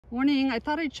Morning. I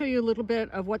thought I'd show you a little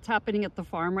bit of what's happening at the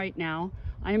farm right now.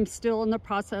 I am still in the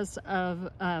process of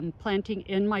planting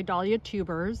in my dahlia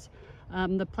tubers.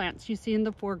 The plants you see in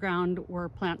the foreground were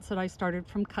plants that I started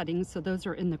from cuttings, so those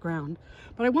are in the ground.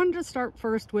 But I wanted to start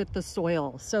first with the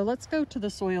soil. So let's go to the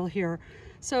soil here.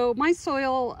 So my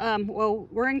soil, well,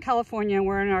 we're in California,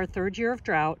 we're in our third year of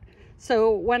drought.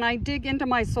 So when I dig into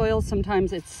my soil,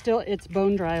 sometimes it's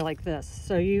bone dry like this.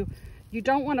 So you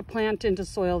don't want to plant into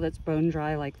soil that's bone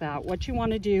dry like that. What you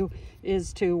want to do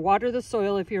is to water the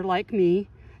soil if you're like me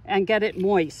and get it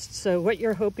moist. So what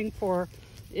you're hoping for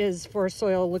is for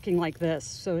soil looking like this.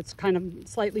 So it's kind of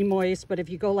slightly moist, but if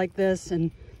you go like this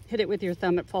and hit it with your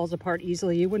thumb, it falls apart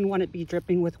easily. You wouldn't want it to be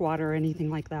dripping with water or anything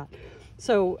like that.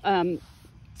 So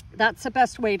that's the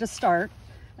best way to start.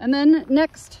 And then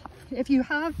next, if you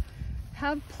have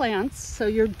plants, so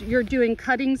you're doing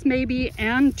cuttings maybe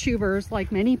and tubers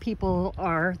like many people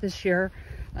are this year,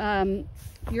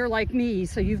 you're like me,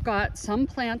 so you've got some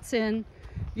plants in,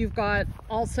 you've got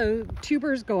also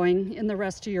tubers going in the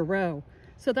rest of your row.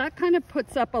 So that kind of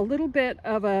puts up a little bit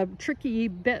of a tricky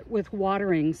bit with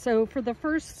watering. So for the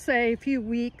first, say, few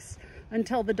weeks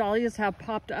until the dahlias have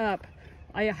popped up,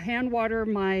 I hand water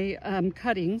my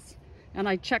cuttings. And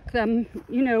I check them,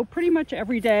 you know, pretty much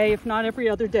every day, if not every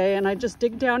other day. And I just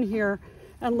dig down here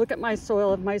and look at my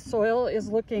soil. If my soil is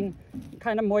looking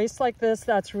kind of moist like this,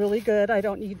 that's really good. I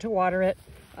don't need to water it.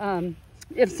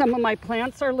 If some of my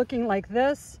plants are looking like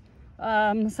this,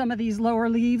 some of these lower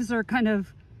leaves are kind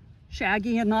of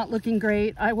shaggy and not looking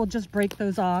great, I will just break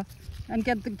those off and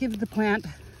give the plant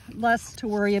less to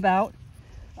worry about.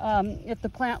 If the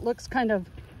plant looks kind of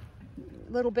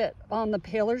little bit on the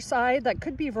paler side, that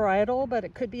could be varietal, but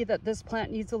it could be that this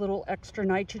plant needs a little extra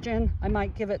nitrogen. I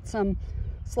might give it some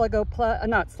Sluggo Plus,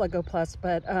 not Sluggo Plus,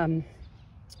 but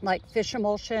like fish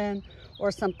emulsion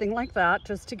or something like that,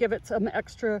 just to give it some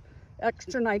extra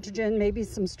nitrogen, maybe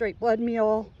some straight blood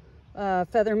meal,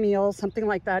 feather meal, something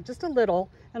like that, just a little.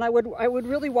 And I would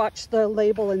really watch the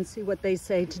label and see what they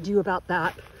say to do about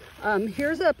that.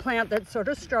 Here's a plant that's sort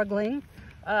of struggling.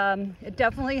 It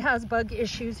definitely has bug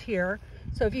issues here.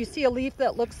 So if you see a leaf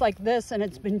that looks like this and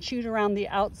it's been chewed around the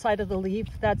outside of the leaf,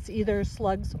 that's either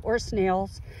slugs or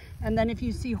snails. And then if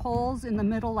you see holes in the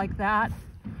middle like that,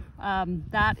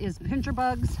 that is pincher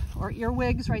bugs or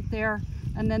earwigs right there.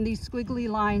 And then these squiggly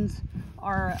lines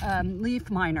are leaf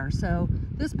miner. So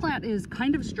this plant is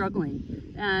kind of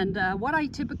struggling. And what I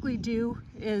typically do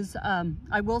is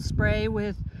I will spray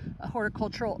with a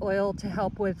horticultural oil to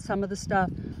help with some of the stuff.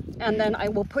 And then I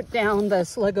will put down the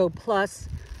Sluggo Plus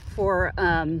for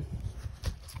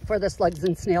the slugs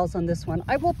and snails on this one.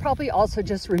 I will probably also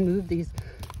just remove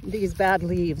these bad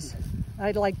leaves.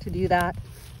 I'd like to do that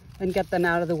and get them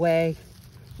out of the way,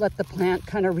 let the plant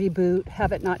kind of reboot,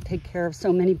 have it not take care of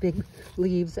so many big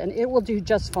leaves, and it will do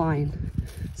just fine.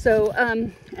 So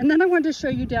and then I wanted to show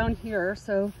you down here.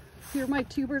 So here my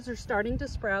tubers are starting to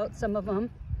sprout, some of them,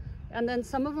 and then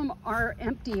some of them are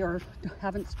empty or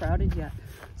haven't sprouted yet.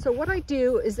 So what I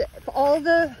do is, if all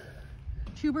the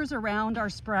tubers around are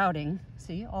sprouting,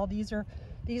 see, all these are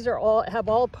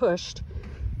all pushed,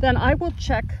 then I will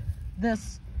check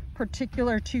this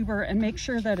particular tuber and make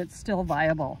sure that it's still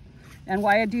viable. And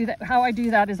why I do that, how I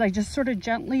do that is I just sort of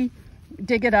gently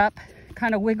dig it up,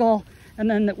 kind of wiggle, and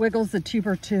then it wiggles the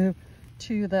tuber to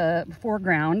the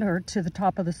foreground or to the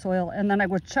top of the soil. And then I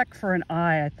would check for an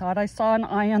eye. I thought I saw an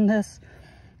eye on this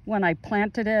when I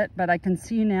planted it, but I can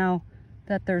see now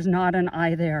that there's not an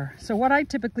eye there. So what I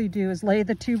typically do is lay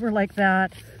the tuber like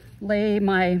that, lay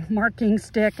my marking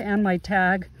stick and my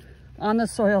tag on the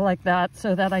soil like that,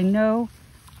 so that I know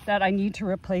that I need to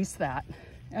replace that.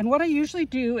 And what I usually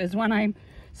do is when I'm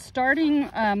starting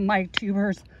my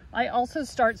tubers, I also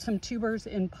start some tubers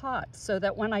in pots, so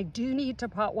that when I do need to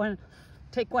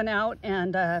take one out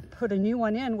and put a new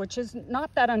one in, which is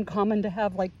not that uncommon to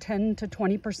have like 10 to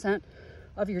 20%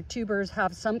 of your tubers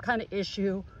have some kind of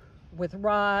issue with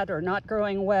rot or not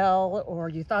growing well, or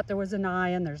you thought there was an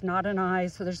eye and there's not an eye.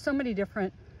 So there's so many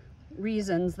different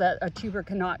reasons that a tuber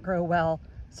cannot grow well.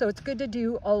 So it's good to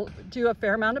do a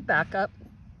fair amount of backup.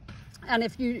 And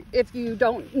if you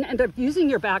don't end up using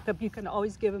your backup, you can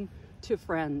always give them to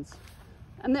friends.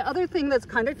 And the other thing that's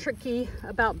kind of tricky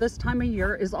about this time of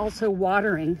year is also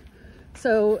watering.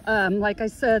 So like I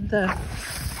said, the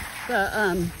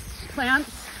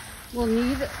plants will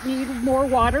need more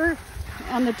water,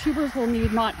 and the tubers will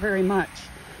need not very much.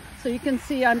 So you can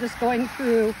see I'm just going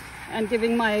through and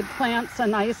giving my plants a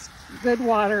nice good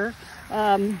water.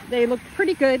 They look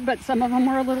pretty good, but some of them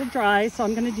were a little dry, so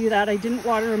I'm going to do that. I didn't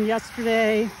water them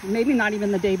yesterday, maybe not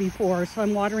even the day before, so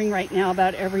I'm watering right now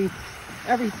about every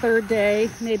third day,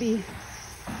 maybe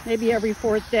maybe every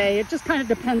 4th day. It just kind of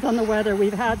depends on the weather.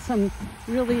 We've had some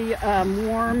really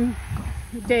warm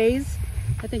days.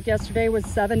 I think yesterday was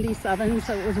 77,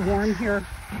 so it was warm here.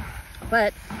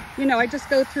 But, you know, I just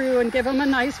go through and give them a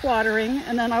nice watering,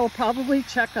 and then I will probably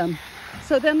check them.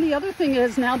 So then the other thing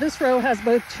is, now this row has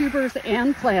both tubers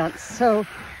and plants. So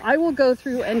I will go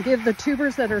through and give the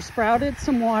tubers that are sprouted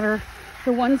some water.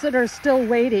 The ones that are still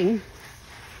waiting,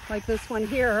 like this one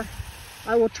here,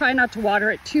 I will try not to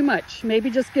water it too much. Maybe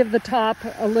just give the top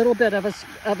a little bit of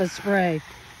a spray.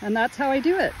 And that's how I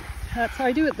do it. That's how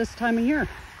I do it this time of year.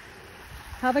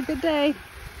 Have a good day.